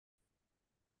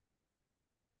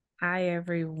Hi,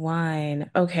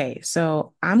 everyone. Okay,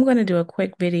 so I'm going to do a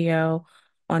quick video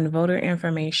on voter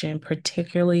information,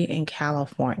 particularly in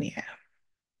California.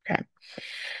 Okay,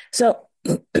 so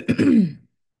let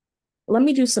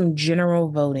me do some general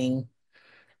voting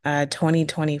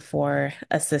 2024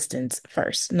 assistance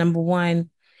first. Number one,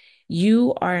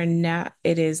 you are not,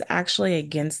 it is actually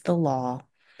against the law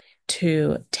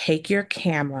to take your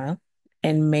camera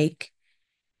and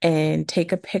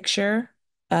take a picture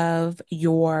of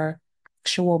your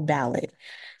actual ballot.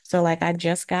 So, like, I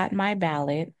just got my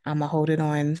ballot. I'm gonna hold it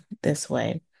on this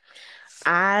way.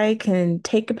 I can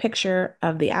take a picture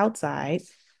of the outside.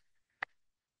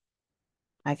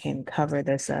 I can cover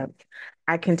this up.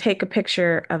 I can take a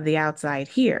picture of the outside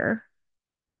here,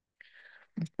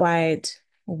 but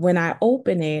when I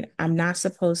open it, I'm not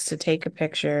supposed to take a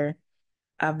picture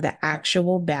of the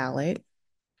actual ballot.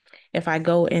 If I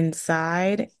go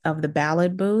inside of the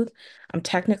ballot booth, I'm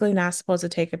technically not supposed to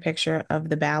take a picture of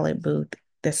the ballot booth,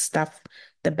 the stuff,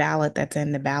 the ballot that's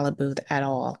in the ballot booth at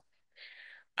all.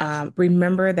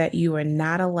 Remember that you are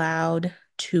not allowed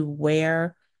to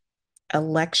wear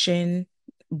election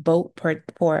vote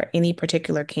for any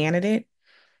particular candidate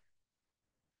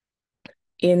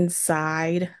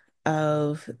inside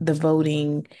of the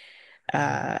voting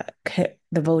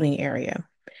area.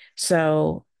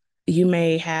 So you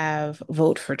may have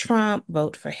vote for Trump,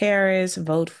 vote for Harris,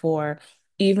 vote for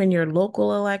even your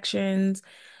local elections,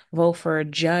 vote for a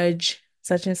judge,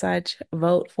 such and such,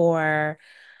 vote for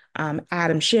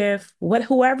Adam Schiff,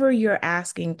 whoever you're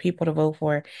asking people to vote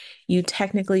for, you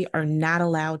technically are not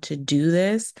allowed to do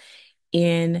this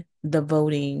in the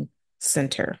voting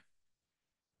center.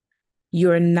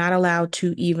 You're not allowed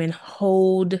to even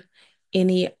hold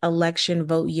any election,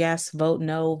 vote yes, vote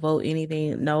no, vote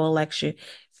anything, no election.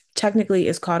 Technically,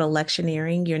 it's called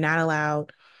electioneering. You're not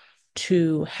allowed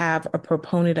to have a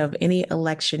proponent of any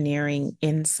electioneering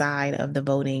inside of the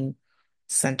voting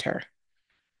center.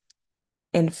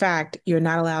 In fact, you're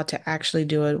not allowed to actually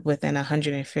do it within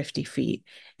 150 feet,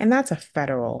 and that's a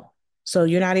federal. So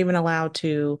you're not even allowed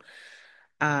to,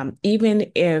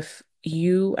 even if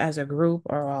you as a group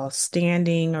are all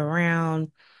standing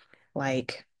around,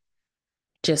 like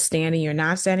just standing, you're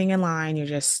not standing in line, you're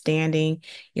just standing,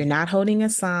 you're not holding a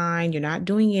sign, you're not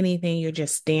doing anything, you're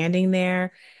just standing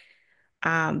there.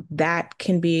 That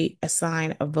can be a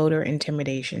sign of voter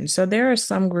intimidation. So there are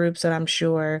some groups that I'm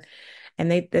sure,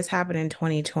 and this happened in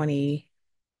 2020,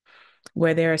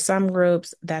 where there are some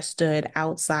groups that stood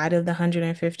outside of the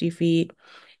 150 feet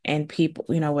and people,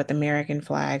 with American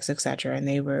flags, etc., and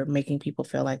they were making people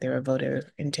feel like they were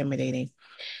voter intimidating.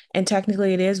 And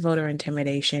technically it is voter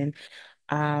intimidation.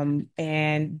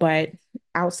 But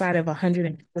outside of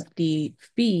 150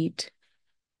 feet,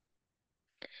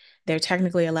 they're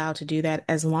technically allowed to do that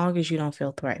as long as you don't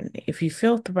feel threatened. If you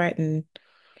feel threatened,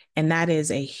 and that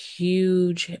is a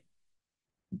huge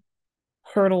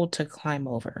hurdle to climb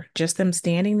over, just them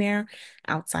standing there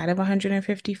outside of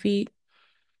 150 feet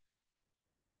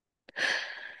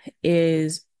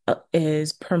is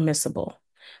permissible.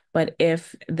 But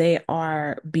if they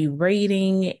are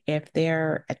berating, if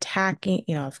they're attacking,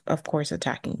 of course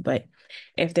attacking, but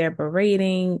if they're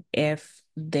berating, if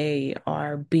they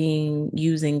are being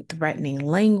using threatening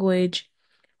language,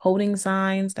 holding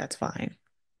signs, that's fine.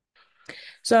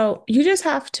 So you just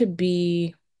have to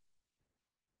be,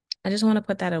 I just want to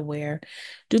put that aware.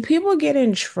 Do people get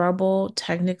in trouble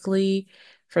technically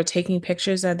for taking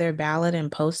pictures of their ballot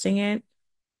and posting it?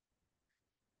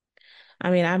 I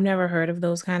mean, I've never heard of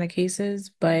those kind of cases,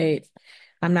 but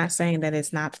I'm not saying that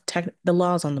it's not the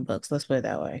law's on the books. Let's put it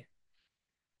that way.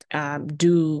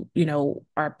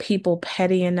 Are people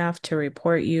petty enough to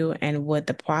report you, and would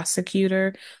the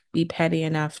prosecutor be petty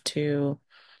enough to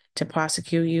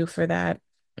prosecute you for that?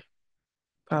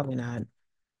 Probably not.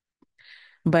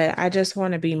 But I just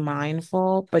want to be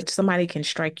mindful, but somebody can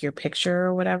strike your picture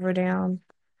or whatever down.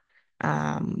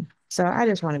 So I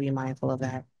just want to be mindful of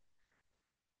that.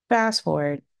 Fast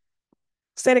forward,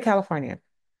 state of California.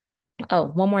 Oh,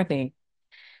 one more thing.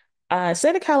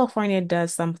 State of California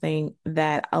does something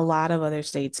that a lot of other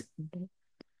states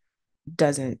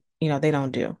doesn't, they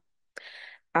don't do.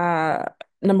 Uh,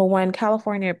 Number one,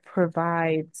 California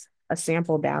provides a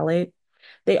sample ballot.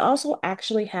 They also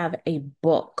actually have a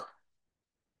book,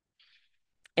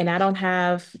 and I don't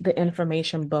have the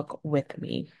information book with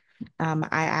me. I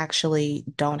actually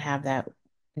don't have that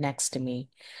next to me.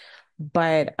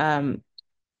 But and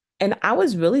I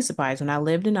was really surprised when I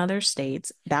lived in other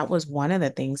states. That was one of the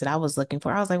things that I was looking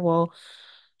for. I was like, well,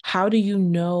 how do you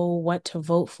know what to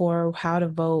vote for, how to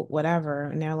vote, whatever?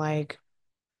 And they're like,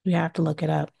 you have to look it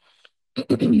up.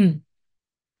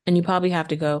 And you probably have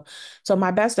to go. So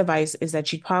my best advice is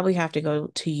that you probably have to go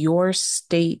to your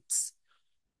state's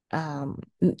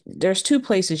there's two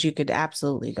places you could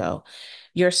absolutely go.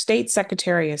 Your state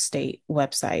Secretary of State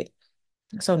website.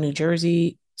 So New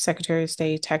Jersey Secretary of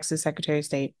State, Texas Secretary of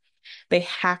State, they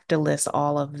have to list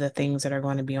all of the things that are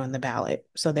going to be on the ballot.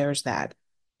 So there's that.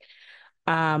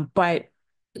 But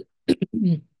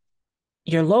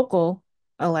your local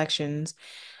elections,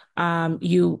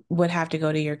 you would have to go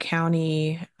to your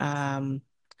county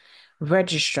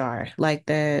registrar, like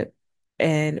the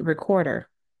and recorder,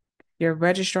 your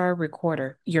registrar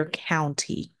recorder, your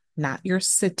county, not your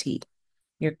city,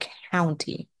 your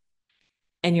county.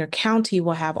 And your county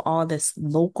will have all this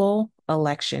local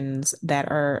elections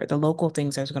that are the local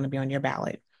things that's going to be on your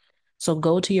ballot. So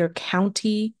go to your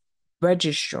county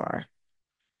registrar.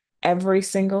 Every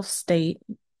single state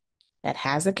that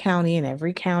has a county, in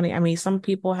every county, I mean, some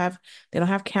people have, they don't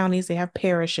have counties, they have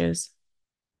parishes.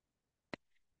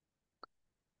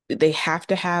 They have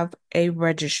to have a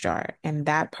registrar, and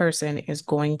that person is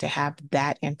going to have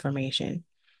that information.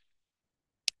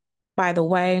 By the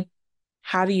way,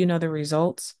 how do you know the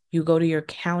results? You go to your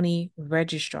county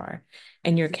registrar,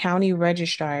 and your county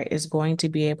registrar is going to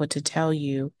be able to tell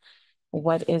you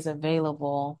what is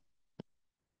available,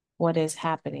 what is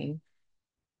happening.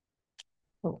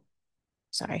 Oh,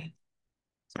 sorry.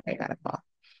 Sorry, I got a call.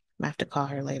 I have to call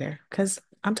her later because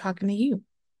I'm talking to you.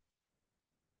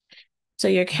 So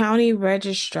your county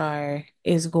registrar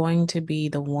is going to be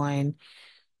the one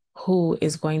who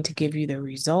is going to give you the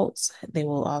results. They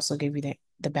will also give you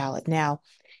the ballot. Now,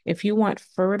 if you want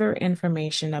further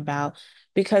information about,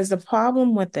 because the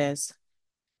problem with this,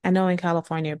 I know in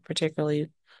California particularly,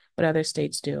 but other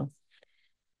states do.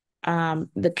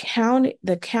 The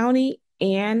county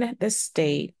and the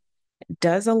state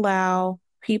does allow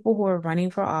people who are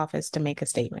running for office to make a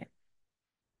statement,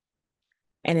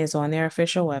 and it's on their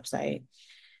official website.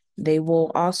 They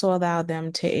will also allow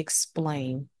them to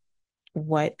explain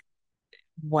what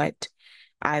what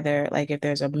either like if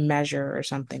there's a measure or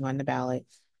something on the ballot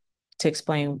to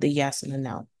explain the yes and the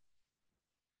no.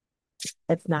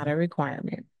 It's not a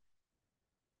requirement.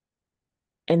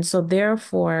 And so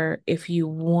therefore, if you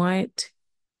want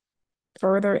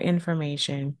further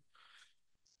information,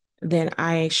 then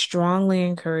I strongly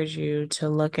encourage you to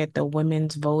look at the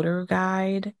Women's Voter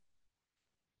Guide.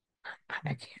 I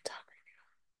can't talk.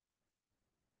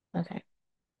 Okay.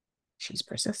 She's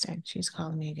persistent. She's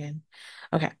calling me again.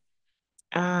 Okay.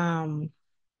 Um,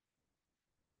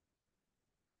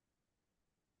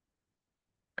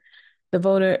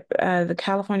 the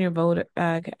California voter,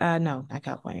 no, not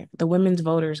California, the Women's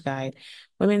Voters Guide.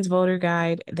 Women's Voter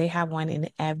Guide, they have one in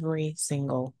every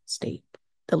single state.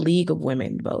 The League of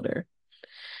Women Voter,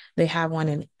 they have one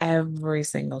in every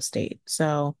single state.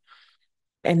 So,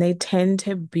 and they tend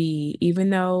to be, even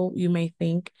though you may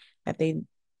think that they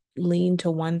lean to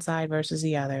one side versus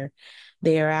the other,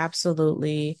 they are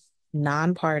absolutely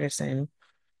nonpartisan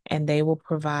and they will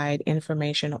provide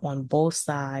information on both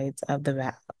sides of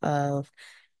the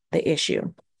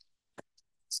issue.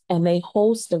 And they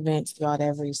host events throughout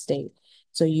every state.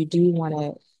 So you do want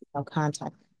to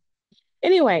contact them.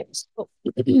 Anyway, so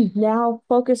now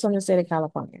focus on the state of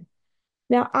California.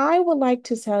 Now, I would like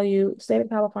to tell you, state of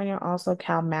California also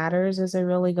Cal Matters is a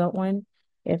really good one.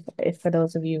 If for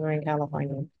those of you who are in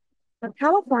California. But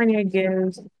California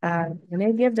gives when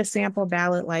they give the sample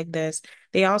ballot like this,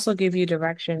 they also give you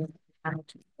direction how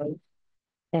to vote.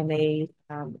 And they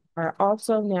are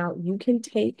also now you can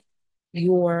take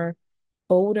your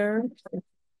voter,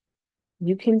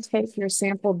 you can take your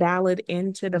sample ballot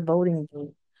into the voting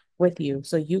booth with you.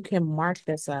 So you can mark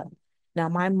this up. Now,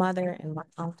 my mother and my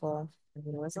uncle, when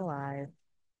he was alive,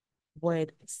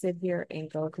 would sit here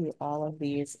and go through all of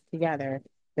these together,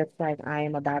 just like I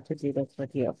am about to do this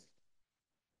with you.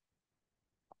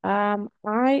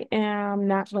 I am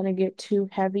not going to get too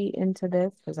heavy into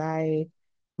this because I'm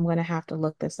going to have to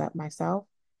look this up myself.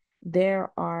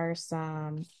 There are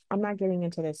some, I'm not getting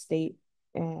into the state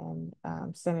and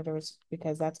senators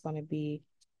because that's going to be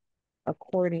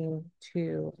according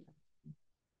to,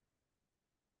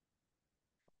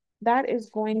 that is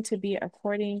going to be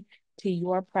according to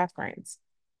your preference.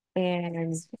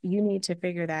 And you need to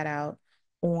figure that out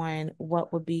on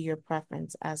what would be your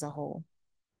preference as a whole.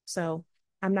 So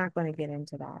I'm not going to get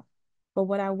into that. But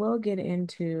what I will get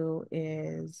into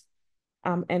is,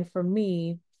 and for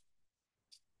me,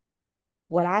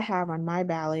 what I have on my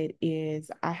ballot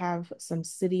is I have some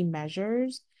city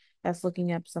measures that's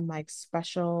looking up some like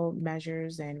special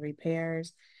measures and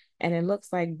repairs. And it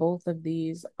looks like both of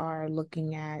these are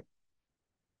looking at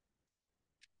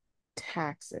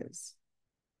taxes.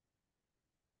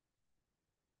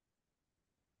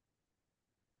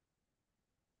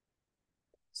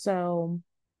 So,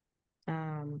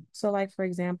 so like for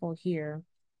example, here,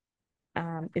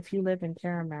 if you live in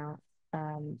Paramount,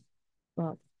 um,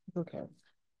 well, okay,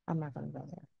 I'm not gonna go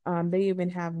there. They even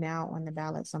have now on the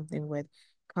ballot something with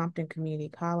Compton Community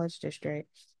College District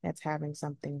that's having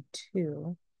something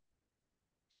too.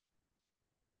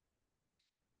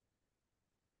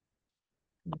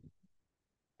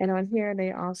 And on here,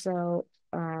 they also,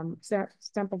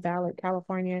 sample ballot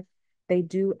California, they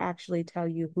do actually tell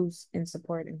you who's in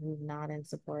support and who's not in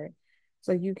support.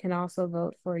 So you can also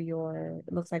vote for your,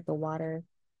 it looks like the water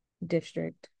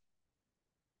district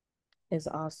is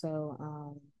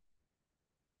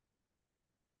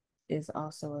is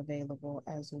also available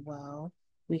as well.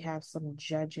 We have some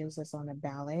judges that's on the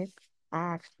ballot. I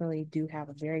actually do have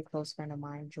a very close friend of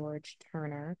mine, George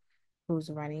Turner, who's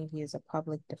running. He is a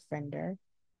public defender,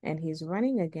 and he's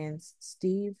running against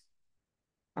Steve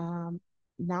um,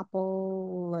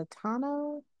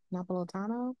 Napolitano,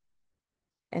 Napolitano,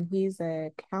 and he's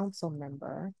a council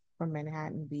member from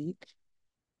Manhattan Beach.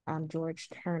 George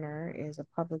Turner is a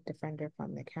public defender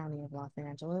from the county of Los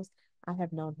Angeles. I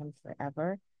have known him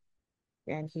forever,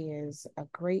 and he is a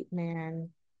great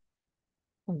man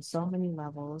on so many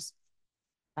levels.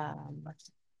 Um,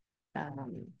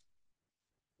 um,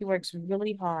 he works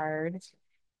really hard.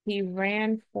 He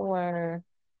ran for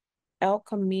El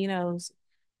Camino's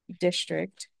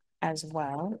district as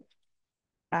well.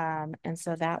 And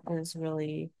so that was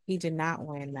really, he did not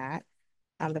win that.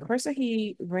 The person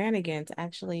he ran against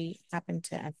actually happened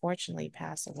to unfortunately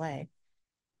pass away.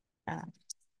 Uh,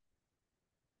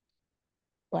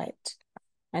 but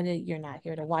I know you're not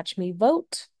here to watch me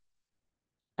vote,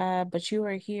 but you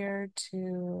are here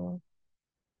to,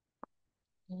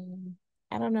 um,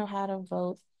 I don't know how to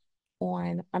vote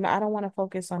on, I mean, I don't want to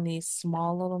focus on these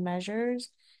small little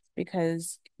measures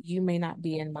because you may not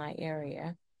be in my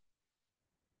area.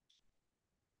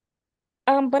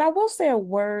 But I will say a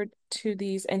word to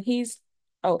these, and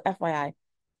oh, FYI,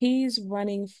 he's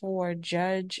running for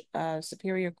Judge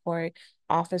Superior Court,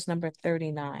 office number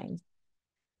 39.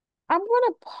 I'm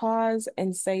gonna pause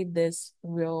and say this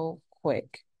real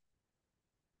quick.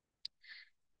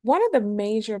 One of the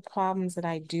major problems that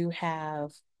I do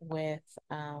have with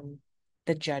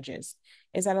the judges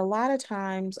is that a lot of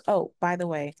times, oh, by the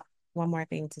way, one more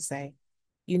thing to say.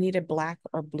 You need a black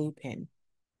or blue pen,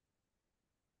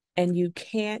 and you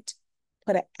can't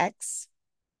put an X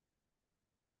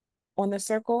on the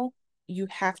circle, you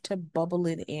have to bubble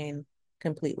it in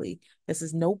completely. This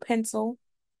is no pencil.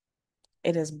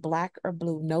 It is black or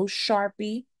blue. No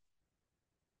Sharpie,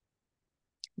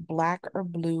 black or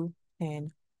blue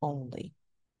pen only.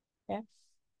 Okay.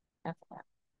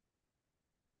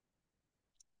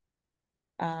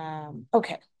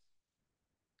 Okay.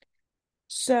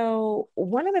 So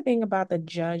one of the things about the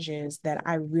judges that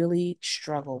I really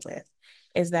struggle with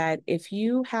is that if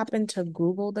you happen to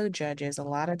Google the judges, a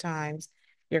lot of times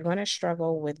you're going to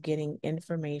struggle with getting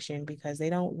information because they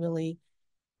don't really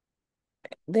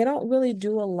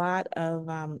do a lot of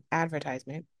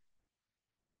advertisement.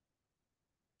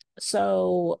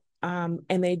 So, and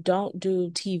they don't do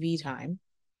TV time.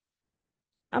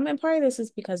 And part of this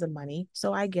is because of money.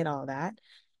 So I get all that.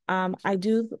 I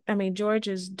mean, George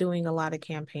is doing a lot of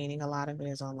campaigning. A lot of it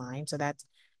is online. So that's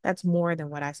more than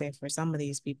what I say for some of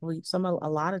these people. A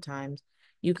lot of times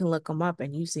you can look them up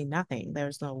and you see nothing.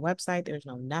 There's no website, there's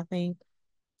no nothing.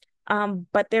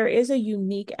 But there is a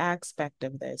unique aspect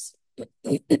of this.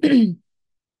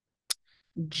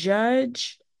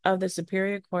 Judge of the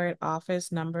Superior Court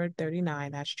Office number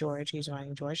 39, that's George. He's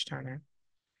running George Turner.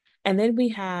 And then we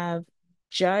have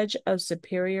Judge of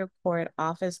Superior Court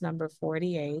Office number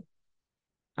 48,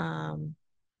 um,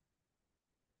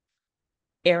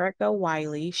 Erica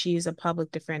Wiley. She's a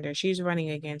public defender. She's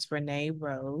running against Renee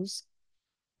Rose.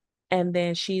 And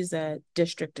then she's a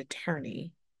district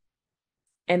attorney.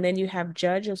 And then you have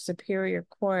Judge of Superior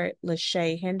Court,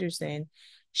 Lachey Henderson.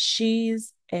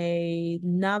 She's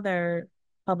another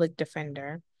public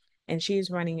defender, and she's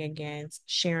running against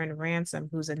Sharon Ransom,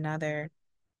 who's another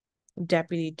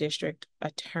deputy district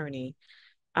attorney.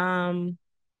 Um,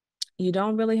 you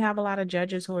don't really have a lot of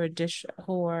judges who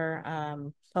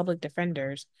are public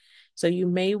defenders, so you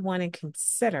may want to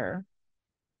consider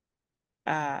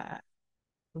uh,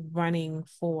 running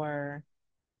for.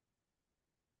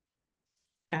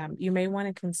 You may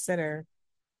want to consider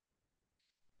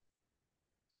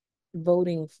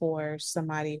voting for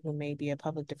somebody who may be a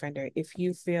public defender if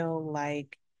you feel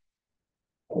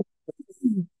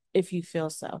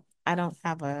so. I don't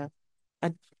have a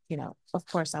of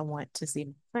course I want to see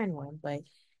my friend one, but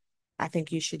I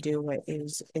think you should do what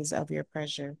is of your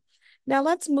pleasure. Now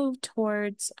let's move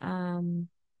towards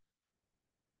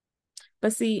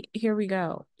But see, here we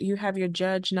go. You have your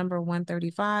judge number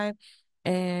 135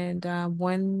 and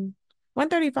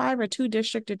 135 are two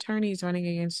district attorneys running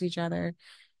against each other.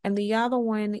 And the other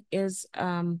one is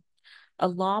a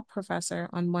law professor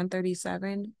on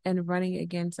 137 and running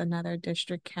against another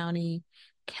district county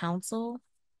council.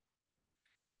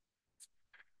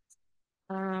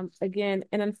 Again,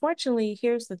 and unfortunately,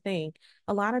 here's the thing.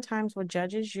 A lot of times with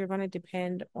judges, you're going to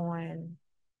depend on,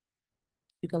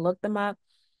 you can look them up,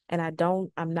 and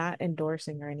I'm not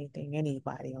endorsing or anything,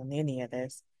 anybody on any of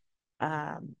this.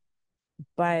 Um,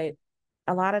 but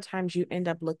a lot of times you end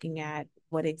up looking at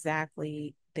what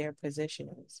exactly their position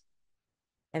is.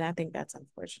 And I think that's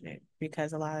unfortunate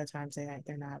because a lot of times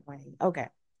they're not winning. Okay.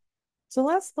 So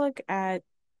let's look at,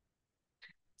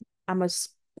 I'm going to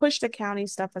push the county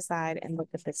stuff aside and look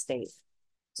at the state.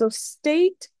 So,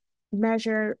 state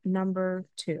measure number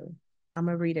 2, I'm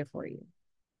going to read it for you.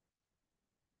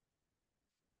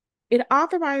 It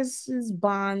authorizes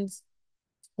bonds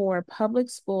for public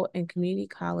school and community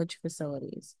college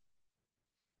facilities.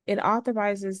 It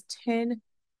authorizes 10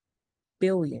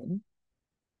 billion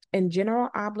in general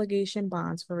obligation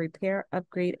bonds for repair,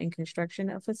 upgrade, and construction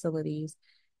of facilities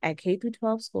at K through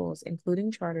 12 schools,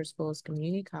 including charter schools,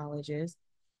 community colleges,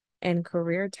 and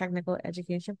career technical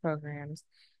education programs,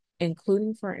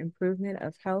 including for improvement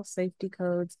of health safety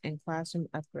codes and classroom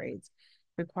upgrades,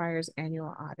 requires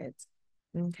annual audits.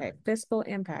 Okay, fiscal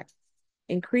impact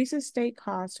increases state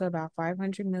costs to about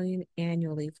 500 million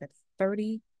annually for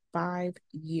 35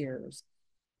 years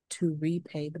to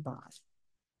repay the bond.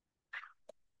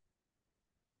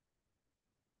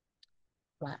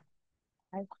 Wow,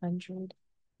 500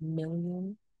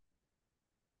 million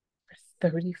for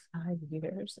 35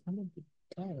 years. I'm gonna be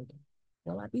dead.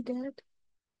 Will I be dead?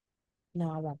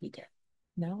 No, I won't be dead.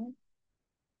 No?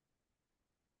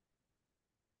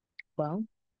 Well,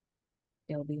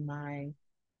 it'll be my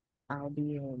I'll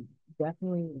be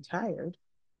definitely retired.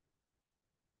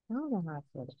 I don't know how I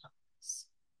feel about this.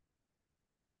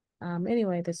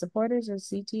 Anyway, the supporters of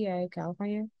CTA,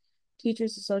 California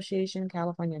Teachers Association,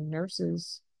 California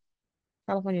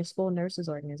School Nurses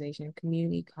Organization,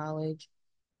 Community College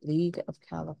League of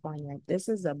California. This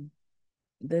is a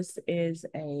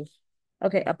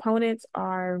okay. Opponents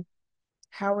are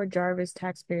Howard Jarvis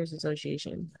Taxpayers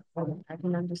Association. I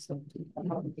can understand.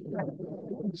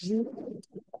 You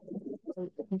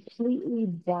completely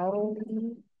borrow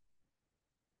me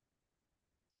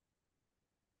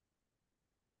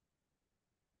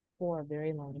for a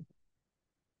very long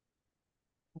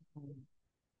time.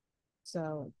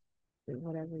 So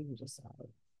whatever you decide.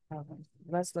 Okay.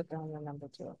 Let's look on your number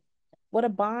 2. What a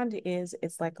bond is,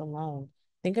 it's like a loan.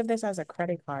 Think of this as a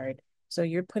credit card. So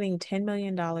you're putting $10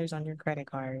 million on your credit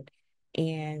card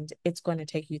and it's going to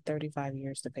take you 35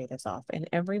 years to pay this off. And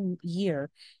every year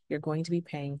you're going to be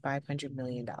paying $500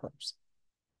 million.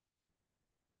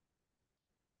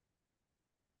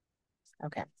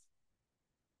 Okay.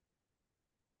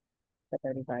 For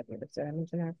 35 years. Did I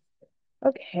mention that?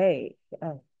 Okay.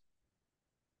 Oh,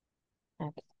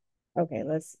 okay. Okay,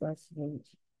 let's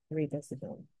read this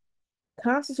again.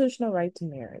 Constitutional right to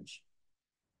marriage.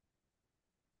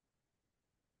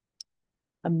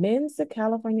 Amends the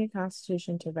California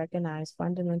Constitution to recognize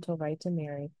fundamental right to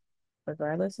marry,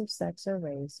 regardless of sex or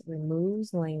race,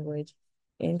 removes language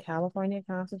in California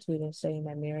Constitution stating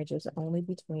that marriage is only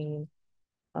between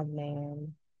a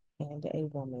man and a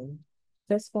woman.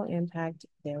 Fiscal impact,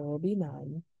 there will be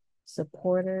none.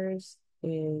 Supporters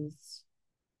is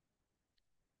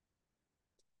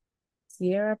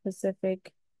Sierra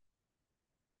Pacific,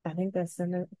 I think that's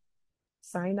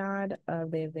Synod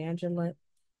of the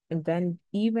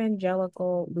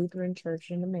Evangelical Lutheran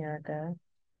Church in America.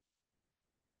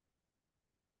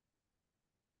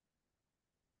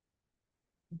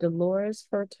 Dolores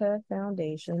Furta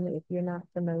Foundation. If you're not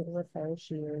familiar with her,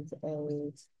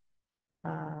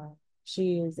 uh,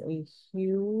 she is a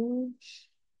huge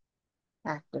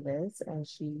activist, and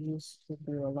she used to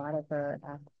do a lot of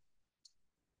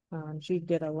she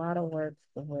did a lot of work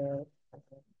with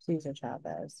Cesar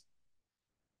Chavez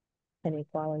and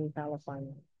Equality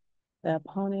California. The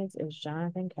opponent is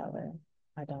Jonathan Keller.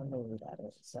 I don't know who that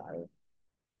is. Sorry.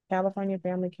 California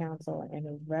Family Council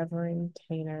and Reverend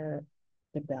Tanner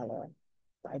DeBella.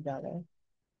 Bella.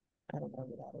 I don't know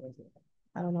who that is.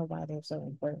 I don't know why they're so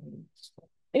important.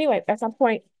 Anyway, that's my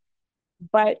point.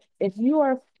 But if you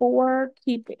are for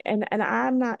keeping, and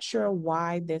I'm not sure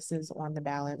why this is on the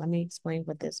ballot. Let me explain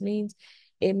what this means.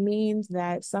 It means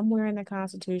that somewhere in the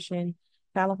Constitution,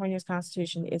 California's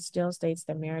Constitution, it still states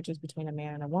that marriage is between a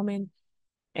man and a woman.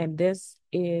 And this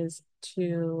is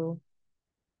to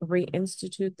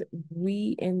reinstitute,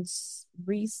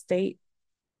 restate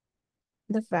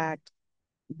the fact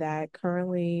that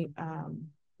currently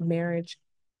marriage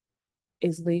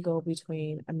is legal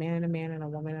between a man and a man and a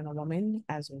woman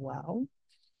as well.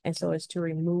 And so it's to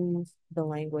remove the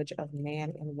language of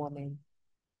man and woman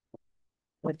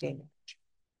with gay marriage.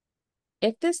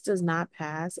 If this does not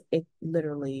pass, it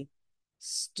literally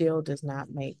still does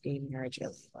not make gay marriage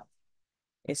illegal.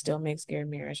 It still makes gay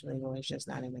marriage legal. It's just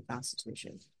not in the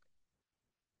Constitution.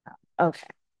 Okay.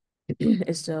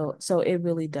 It's still, so it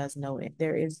really does know it.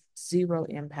 There is zero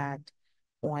impact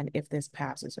on if this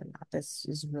passes or not. This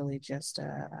is really just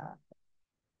a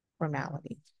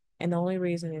formality. And the only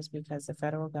reason is because the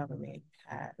federal government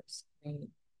has made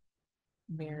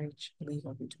marriage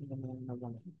legal between a man and a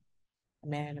woman, a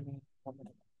man and a man, a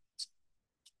woman.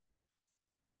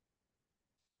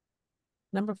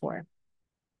 Number four,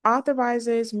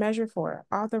 authorizes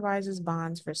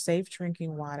bonds for safe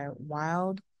drinking water,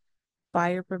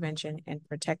 wildfire prevention, and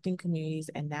protecting communities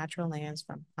and natural lands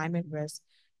from climate risk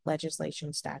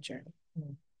legislation stature.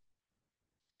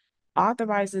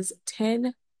 Authorizes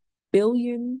 10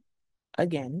 billion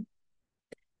again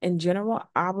in general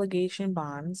obligation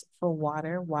bonds for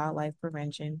water, wildlife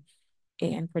prevention,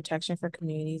 and protection for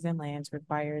communities and lands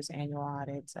requires annual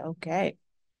audits. Okay.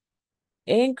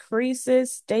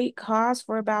 Increases state costs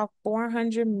for about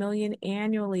 400 million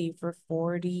annually for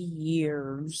 40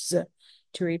 years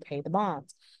to repay the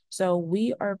bonds. So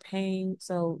we are paying,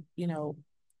 so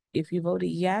if you voted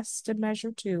yes to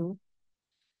measure two,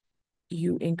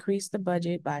 you increase the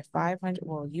budget by 500,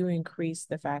 well, you increase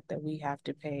the fact that we have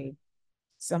to pay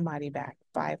somebody back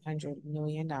 $500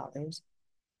 million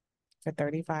for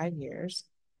 35 years.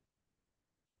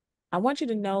 I want you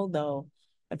to know, though,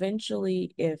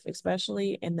 eventually, if,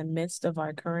 especially in the midst of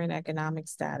our current economic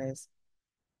status,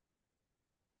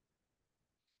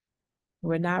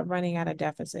 we're not running at a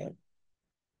deficit.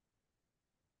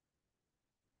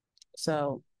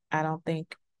 So I don't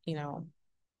think, you know,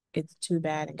 it's too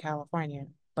bad in California.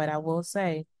 But I will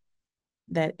say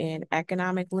that in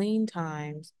economic lean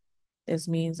times, this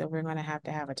means that we're going to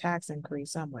have a tax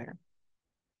increase somewhere,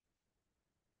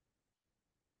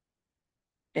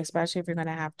 especially if you're going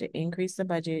to have to increase the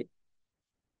budget,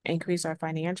 increase our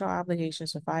financial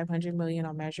obligations to 500 million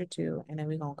on measure two, and then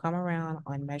we're going to come around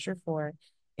on measure four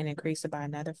and increase it by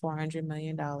another $400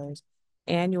 million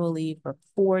annually for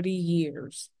 40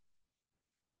 years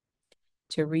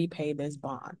to repay this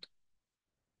bond.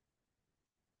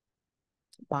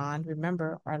 Bond,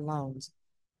 remember, are loans.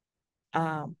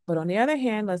 But on the other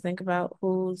hand, let's think about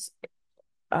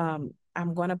I'm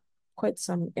going to put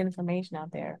some information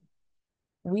out there.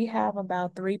 We have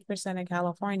about 3% of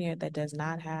California that does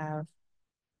not have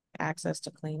access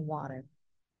to clean water.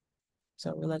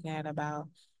 So we're looking at about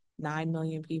 9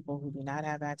 million people who do not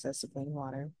have access to clean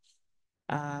water.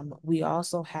 We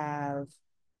also have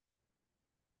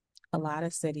a lot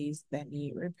of cities that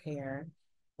need repair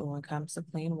when it comes to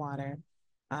clean water.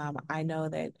 I know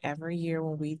that every year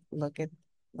when we look at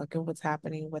what's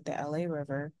happening with the LA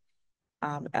River,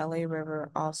 LA River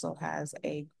also has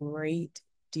a great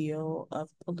deal of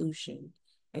pollution,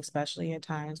 especially at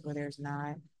times where there's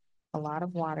not a lot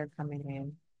of water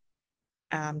coming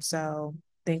in. So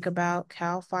think about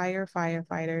CAL FIRE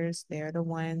firefighters. They're the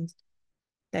ones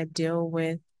that deal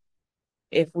with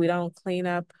if we don't clean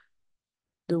up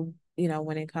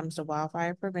when it comes to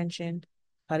wildfire prevention,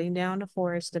 cutting down the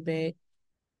forest a bit,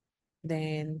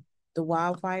 then the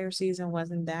wildfire season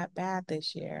wasn't that bad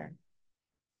this year.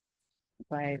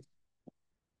 But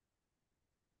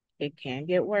it can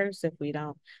get worse if we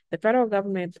don't. The federal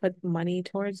government put money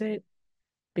towards it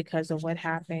because of what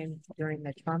happened during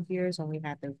the Trump years when we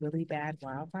had the really bad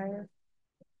wildfire.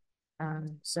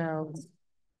 So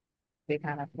they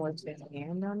kind of forced their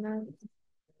hand on that.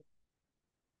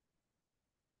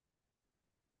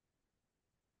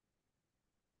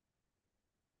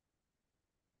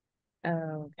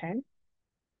 Okay.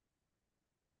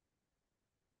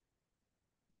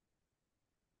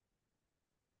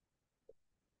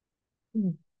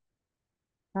 Hmm.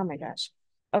 Oh my gosh.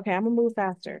 Okay, I'm gonna move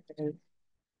faster because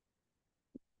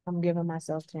I'm giving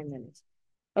myself 10 minutes.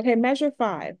 Okay, measure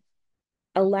five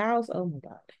oh my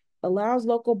God, allows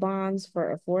local bonds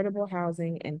for affordable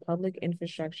housing and public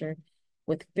infrastructure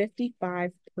with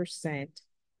 55%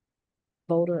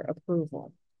 voter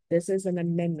approval. This is an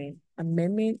amendment.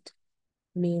 Amendment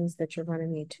means that you're going to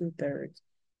need two-thirds.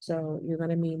 So you're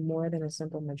going to need more than a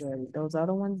simple majority. Those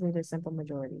other ones need a simple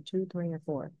majority, two, three, and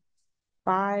four.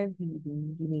 Five,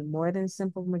 you need more than a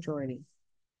simple majority.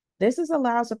 This is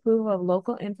allows approval of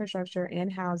local infrastructure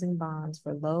and housing bonds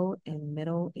for low and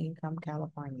middle income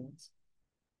Californians.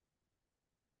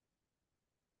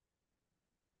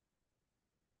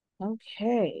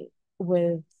 Okay.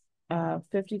 with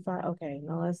 55. Okay,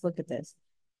 now let's look at this.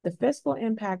 The fiscal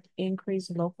impact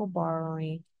increased local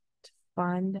borrowing to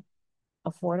fund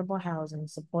affordable housing,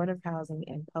 supportive housing,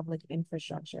 and public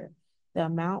infrastructure. The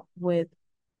amount would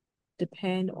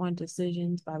depend on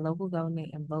decisions by local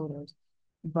government and voters.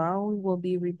 Borrowing will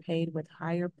be repaid with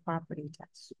higher property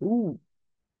tax. Ooh,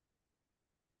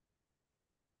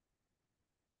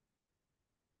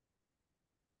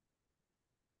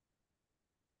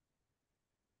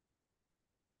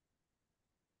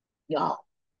 y'all,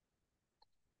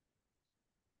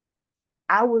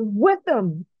 I was with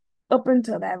them up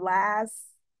until that last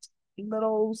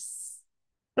little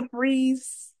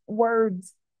freeze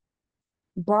words.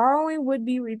 Borrowing would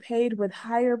be repaid with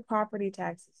higher property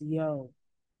taxes. Yo.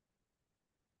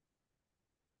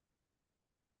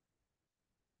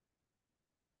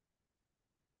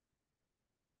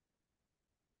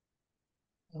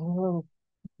 Oh,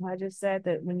 I just said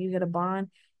that when you get a bond,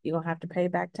 you're gonna have to pay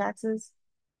back taxes.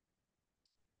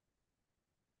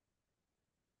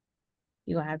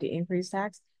 You're gonna have to increase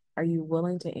tax. Are you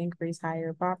willing to increase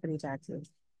higher property taxes?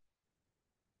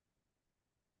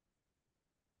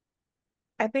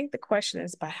 I think the question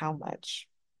is by how much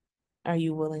are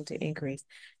you willing to increase?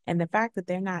 And the fact that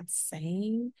they're not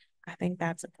saying, I think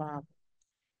that's a problem.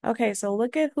 Okay, so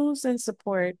look at who's in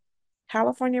support.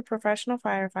 California Professional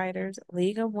Firefighters,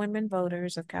 League of Women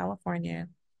Voters of California,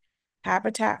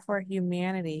 Habitat for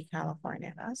Humanity,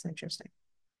 California. That's interesting.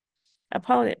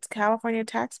 Opponents, California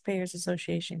Taxpayers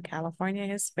Association, California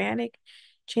Hispanic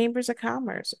Chambers of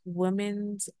Commerce,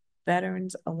 Women's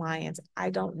Veterans Alliance. I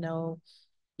don't know,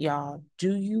 y'all.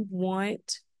 Do you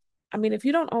want, I mean, if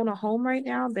you don't own a home right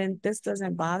now, then this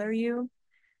doesn't bother you.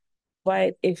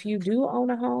 But if you do own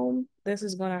a home, this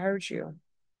is going to hurt you.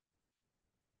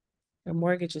 Your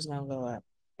mortgage is going to go up.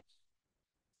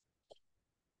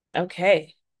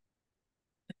 Okay.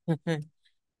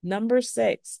 Number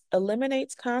six,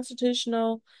 eliminates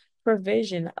constitutional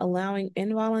provision allowing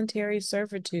involuntary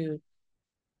servitude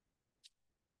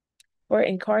for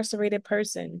incarcerated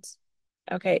persons.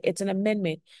 Okay, it's an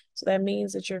amendment. So that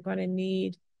means that you're going to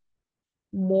need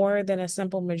more than a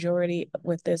simple majority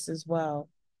with this as well.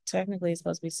 Technically, it's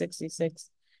supposed to be 66%.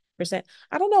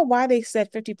 I don't know why they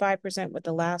said 55% with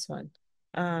the last one.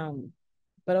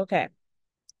 But okay.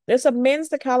 This amends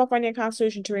the California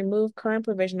Constitution to remove current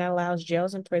provision that allows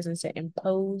jails and prisons to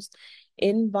impose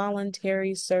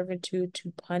involuntary servitude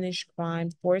to punish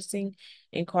crime, forcing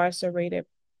incarcerated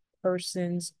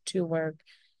persons to work.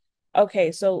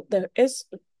 Okay, so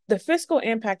the fiscal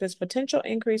impact is potential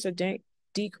increase or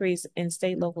decrease in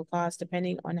state local costs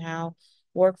depending on how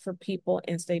work for people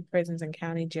in state prisons and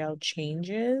county jail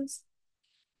changes.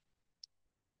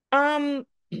 Um,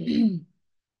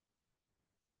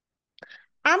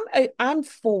 I'm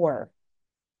for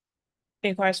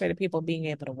incarcerated people being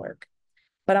able to work,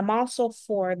 but I'm also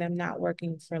for them not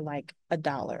working for like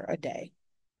 $1 a day.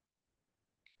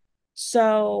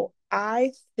 So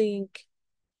I think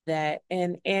that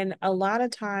and a lot of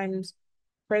times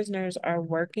prisoners are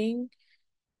working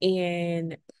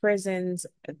in prisons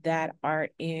that are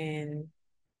in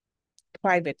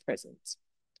private prisons.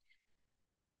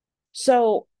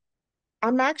 So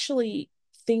I'm actually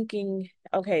thinking,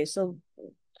 okay, so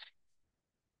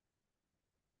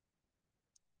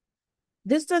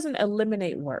this doesn't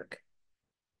eliminate work.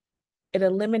 It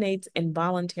eliminates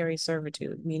involuntary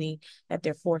servitude, meaning that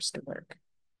they're forced to work.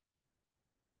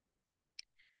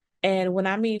 And when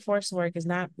I mean forced work, is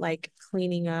not like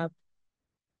cleaning up,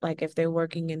 like if they're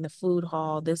working in the food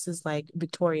hall, this is like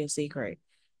Victoria's Secret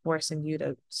forcing you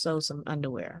to sew some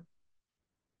underwear,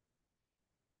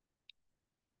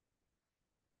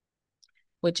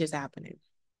 which is happening,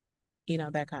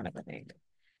 that kind of a thing.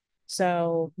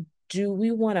 So, do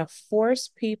we want to force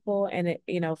people? And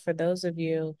for those of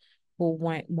you who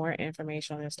want more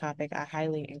information on this topic, I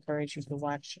highly encourage you to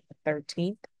watch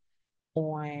 13th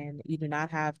on. You do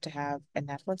not have to have a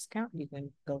Netflix account. You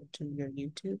can go to your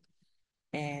YouTube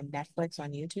and Netflix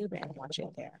on YouTube and watch it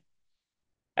there.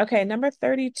 Okay, number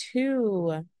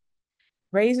 32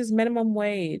 raises minimum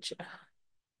wage.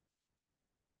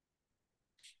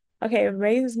 Okay, it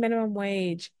raises minimum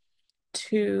wage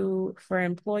to for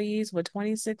employees with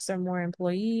 26 or more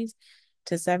employees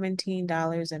to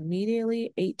 $17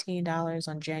 immediately, $18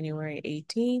 on January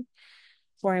 18th.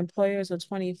 For employers with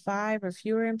 25 or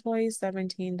fewer employees,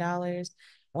 $17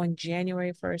 on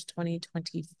January 1st,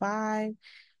 2025,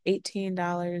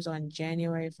 $18 on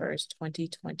January 1st,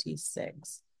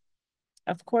 2026.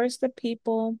 Of course,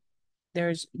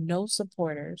 there's no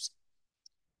supporters.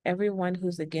 Everyone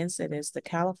who's against it is the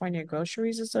California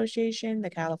Groceries Association, the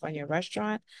California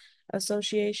Restaurant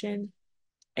Association,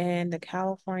 And the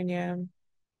California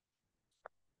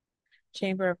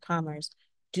Chamber of Commerce,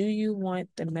 do you want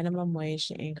the minimum wage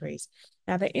to increase?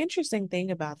 Now, the interesting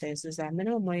thing about this is that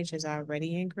minimum wage has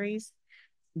already increased,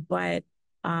 but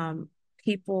um,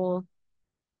 people,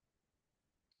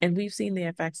 and we've seen the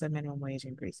effects of minimum wage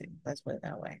increasing, let's put it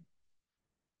that way.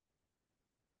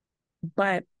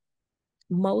 But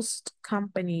most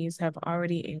companies have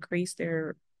already increased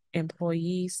their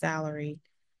employee salary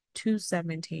to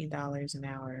 $17 an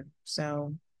hour.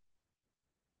 So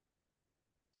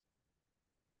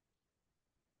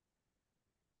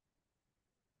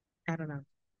I don't know.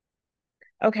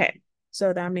 Okay.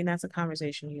 So I mean, that's a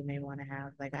conversation you may want to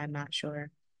have. Like, I'm not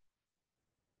sure.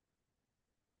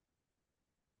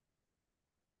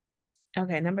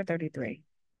 Okay, number 33.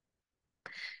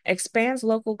 Expands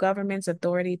local government's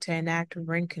authority to enact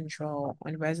rent control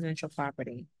on residential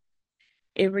property.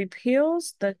 It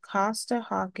repeals the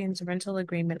Costa-Hawkins rental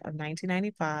agreement of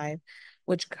 1995,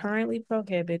 which currently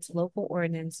prohibits local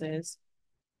ordinances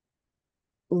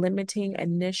limiting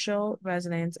initial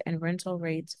residence and rental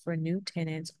rates for new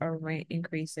tenants or rent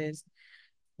increases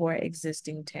for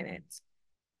existing tenants.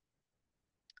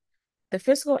 The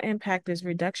fiscal impact is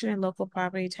reduction in local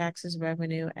property taxes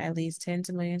revenue at least tens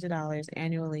of millions of dollars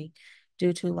annually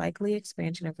due to likely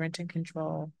expansion of rent and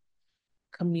control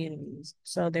communities.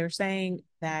 So they're saying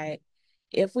that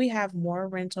if we have more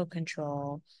rental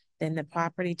control, then the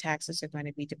property taxes are going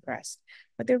to be depressed.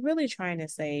 What they're really trying to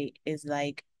say is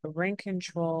like rent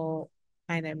control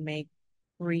kind of make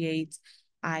creates,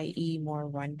 i.e., more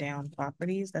rundown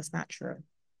properties. That's not true.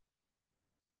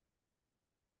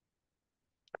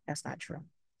 That's not true.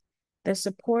 The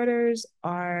supporters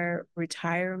are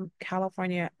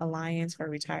California Alliance for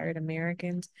Retired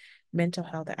Americans, Mental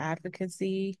Health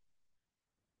Advocacy,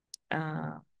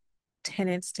 uh,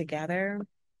 Tenants Together.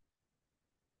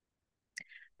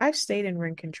 I've stayed in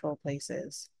rent control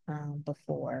places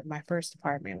before. My first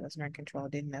apartment was rent control.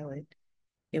 Didn't know it.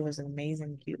 It was an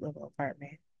amazing, cute little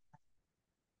apartment.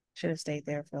 Should have stayed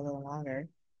there for a little longer,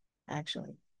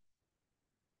 actually.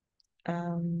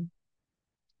 Um,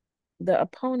 the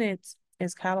opponent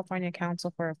is California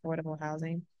Council for Affordable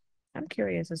Housing. I'm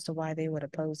curious as to why they would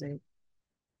oppose it.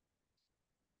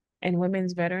 And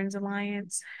Women's Veterans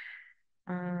Alliance.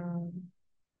 Um,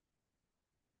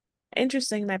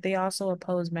 Interesting that they also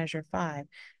oppose Measure 5.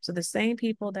 So the same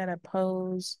people that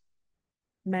oppose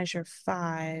Measure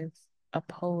 5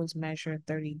 oppose Measure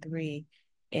 33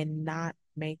 in not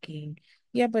making,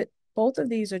 yeah, but both of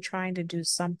these are trying to do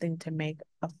something to make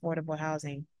affordable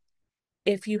housing.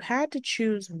 If you had to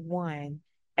choose one,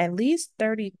 at least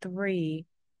 33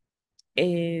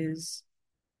 is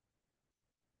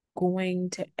going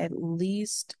to at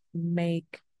least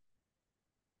make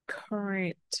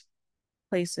current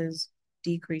places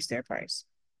decrease their price.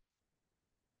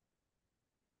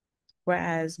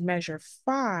 Whereas Measure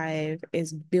 5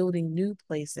 is building new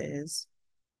places,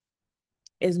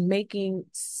 is making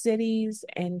cities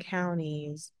and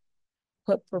counties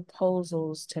put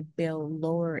proposals to build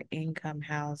lower income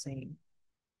housing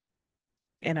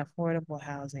and affordable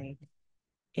housing.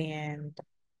 And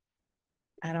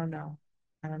I don't know.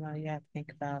 I don't know. You have to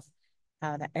think about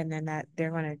how that, and then that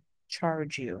they're going to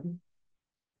charge you.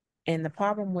 And the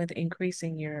problem with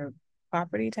increasing your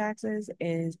property taxes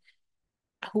is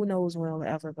who knows when it'll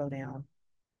ever go down.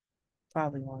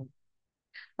 Probably won't.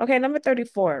 Okay, number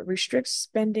 34 restricts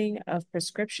spending of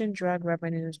prescription drug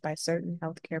revenues by certain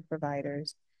healthcare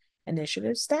providers.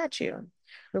 Initiative statute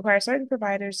requires certain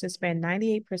providers to spend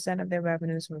 98% of their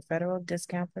revenues from federal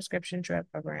discount prescription drug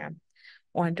program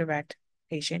on direct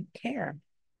patient care.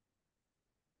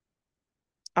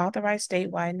 Authorize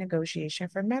statewide negotiation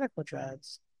for medical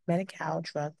drugs, Medi-Cal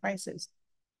drug prices.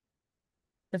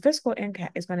 The fiscal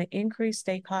impact is going to increase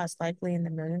state costs, likely in the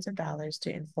millions of dollars,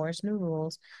 to enforce new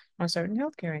rules on certain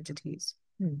healthcare entities.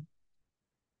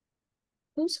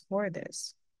 Who's for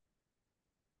this?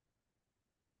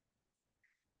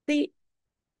 The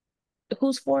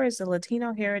who's for is the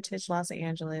Latino Heritage Los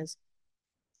Angeles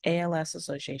ALS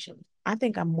Association. I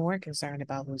think I'm more concerned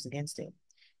about who's against it.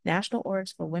 National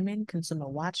Orgs for Women, Consumer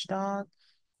Watchdog,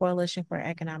 Coalition for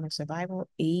Economic Survival,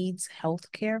 AIDS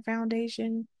Healthcare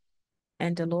Foundation,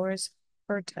 and Dolores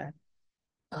Huerta.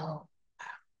 Oh,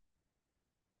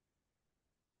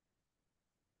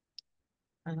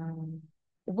 um,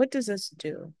 what does this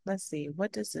do? Let's see.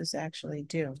 What does this actually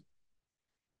do?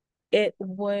 It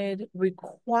would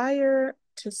require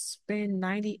to spend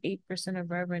 98% of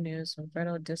revenues from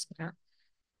federal discount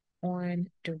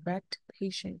on direct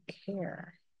patient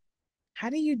care. How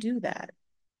do you do that?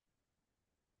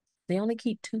 They only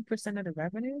keep 2% of the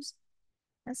revenues?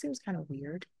 That seems kind of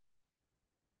weird.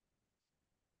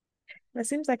 It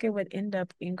seems like it would end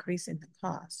up increasing the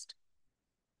cost.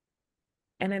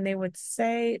 And then they would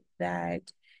say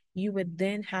that you would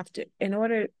then have to, in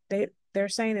order, they're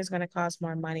saying it's going to cost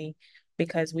more money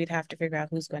because we'd have to figure out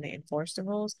who's going to enforce the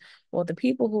rules. Well, the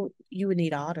people who you would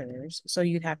need auditors, so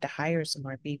you'd have to hire some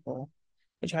more people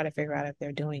to try to figure out if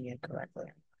they're doing it correctly.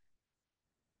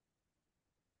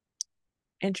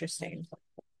 Interesting.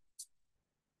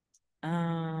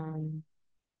 Um,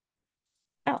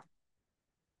 oh,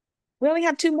 we only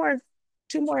have two more.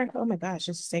 Oh my gosh,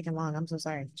 this is taking long. I'm so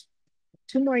sorry.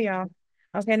 Two more, y'all.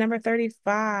 Okay, number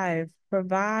 35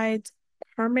 provides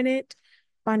permanent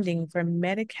funding for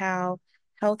Medi-Cal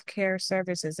healthcare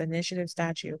services initiative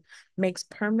statute, makes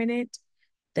permanent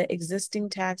the existing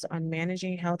tax on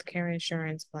managing healthcare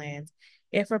insurance plans.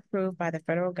 If approved by the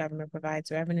federal government,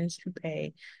 provides revenues to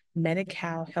pay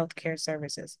Medi-Cal healthcare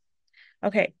services.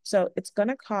 Okay, so it's going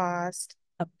to cost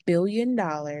 $1 billion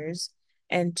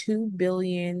and 2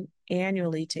 billion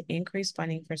annually to increase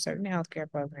funding for certain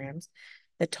healthcare programs.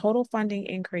 The total funding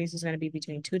increase is going to be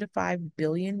between $2 to $5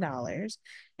 billion,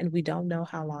 and we don't know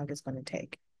how long it's going to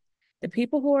take. The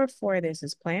people who are for this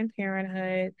is Planned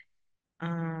Parenthood,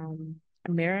 um,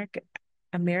 America,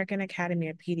 American Academy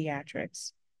of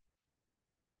Pediatrics.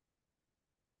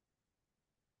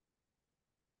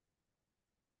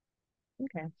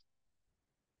 Okay.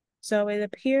 So it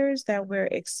appears that we're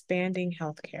expanding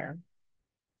healthcare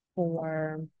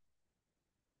for,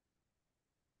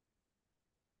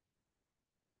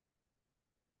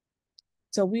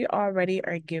 so we already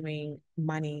are giving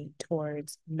money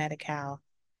towards Medi-Cal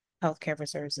healthcare for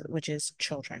services, which is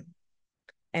children.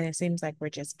 And it seems like we're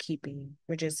just keeping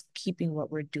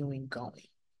what we're doing going.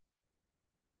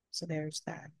 So there's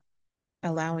that.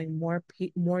 Allowing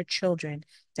more children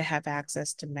to have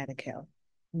access to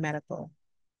medical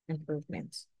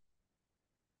improvements.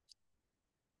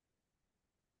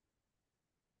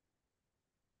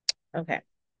 Okay.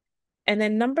 And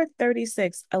then number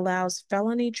 36 allows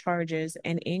felony charges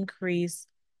and increase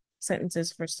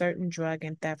sentences for certain drug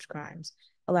and theft crimes.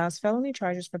 Allows felony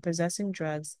charges for possessing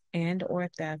drugs and or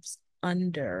thefts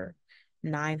under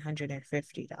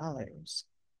 $950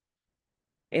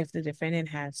 if the defendant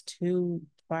has two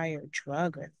prior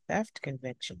drug or theft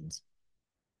convictions.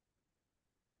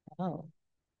 Oh,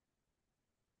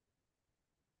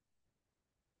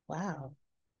 wow.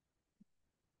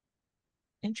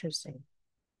 Interesting.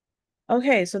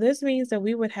 Okay, so this means that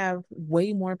we would have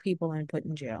way more people and put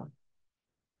in jail.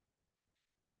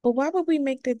 But why would we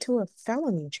make that to a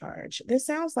felony charge? This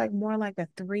sounds like more like a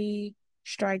three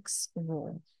strikes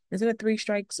rule. Instead of three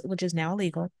strikes, which is now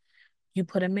illegal, you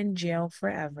put them in jail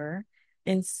forever.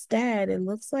 Instead, it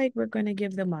looks like we're going to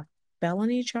give them a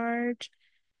felony charge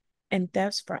and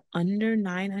thefts for under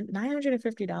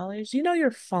 $950. You know,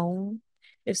 your phone,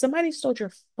 if somebody stole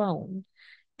your phone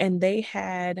and they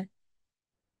had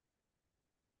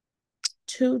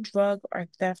two drug or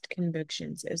theft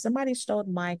convictions, if somebody stole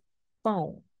my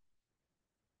phone,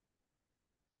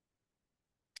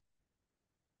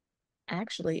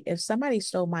 actually, if somebody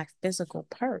stole my physical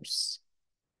purse,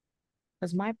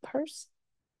 because my purse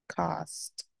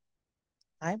cost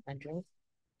 500.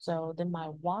 So then my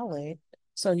wallet,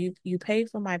 so you pay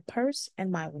for my purse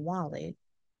and my wallet.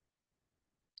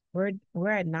 We're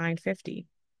at 950.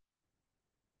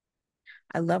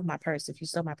 I love my purse. If you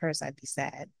stole my purse, I'd be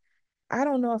sad. I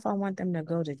don't know if I want them to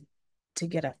go to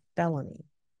get a felony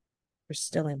for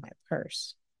stealing my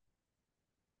purse.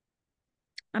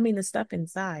 I mean the stuff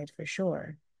inside for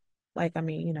sure. Like I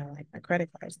mean, like my credit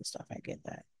cards and stuff, I get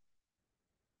that.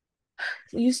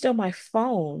 You steal my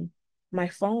phone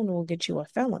will get you a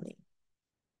felony.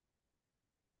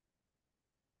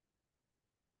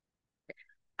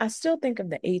 I still think of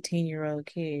the 18-year-old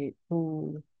kid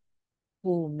who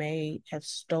may have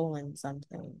stolen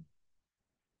something.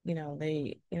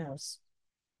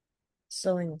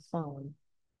 Stealing a phone.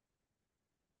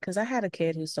 Because I had a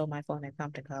kid who stole my phone at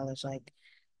Compton College. Like,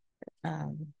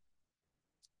 um,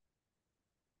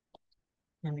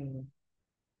 I mean,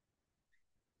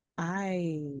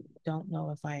 I don't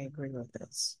know if I agree with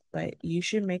this, but you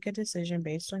should make a decision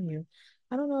based on you.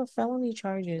 I don't know if felony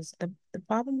charges, the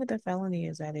problem with the felony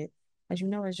is that as you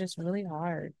know, it's just really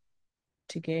hard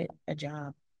to get a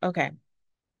job. Okay.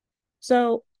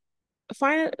 So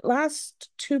final last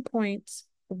 2 points.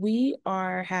 We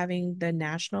are having the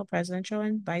national presidential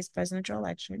and vice presidential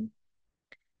election.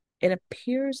 It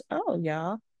appears, oh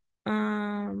y'all,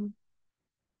 um,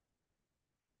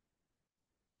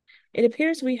 it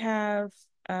appears we have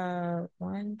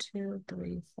one, two,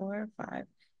 three, four, five,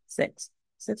 six.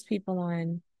 Six people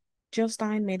on. Jill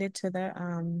Stein made it to the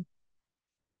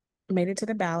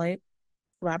ballot.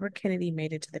 Robert Kennedy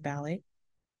made it to the ballot.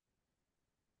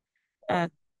 Uh,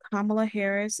 Kamala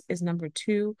Harris is number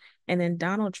two, and then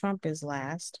Donald Trump is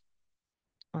last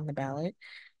on the ballot.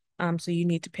 So you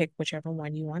need to pick whichever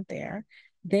one you want there.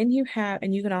 Then you have,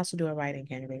 and you can also do a write-in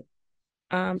candidate.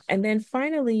 And then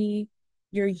finally,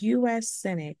 your U.S.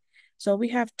 Senate. So we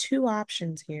have two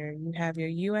options here. You have your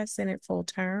U.S. Senate full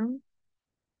term,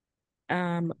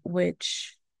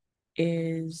 which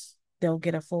is they'll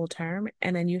get a full term,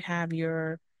 and then you have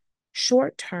your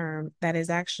short term that is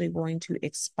actually going to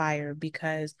expire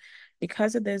because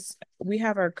of this. We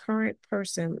have our current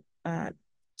person,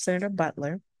 Senator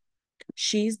Butler.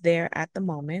 She's there at the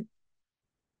moment,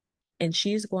 and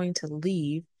she's going to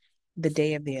leave the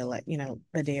day of the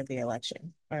the day of the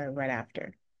election or right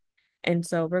after. And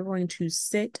so we're going to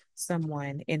sit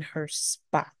someone in her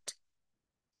spot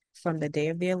from the day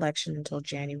of the election until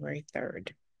January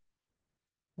 3rd,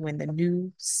 when the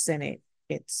new Senate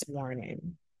gets sworn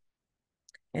in.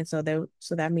 And so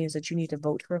that means that you need to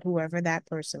vote for whoever that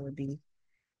person would be.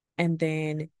 And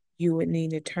then you would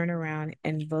need to turn around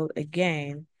and vote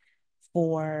again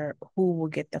for who will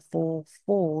get the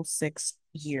full 6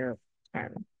 year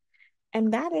term.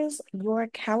 And that is your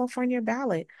California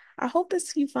ballot. I hope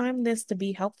this you find this to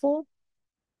be helpful.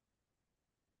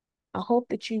 I hope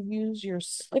that you use your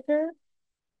sticker,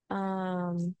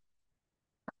 um,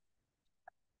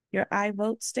 your I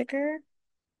vote sticker,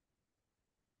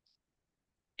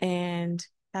 and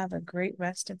have a great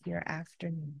rest of your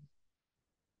afternoon.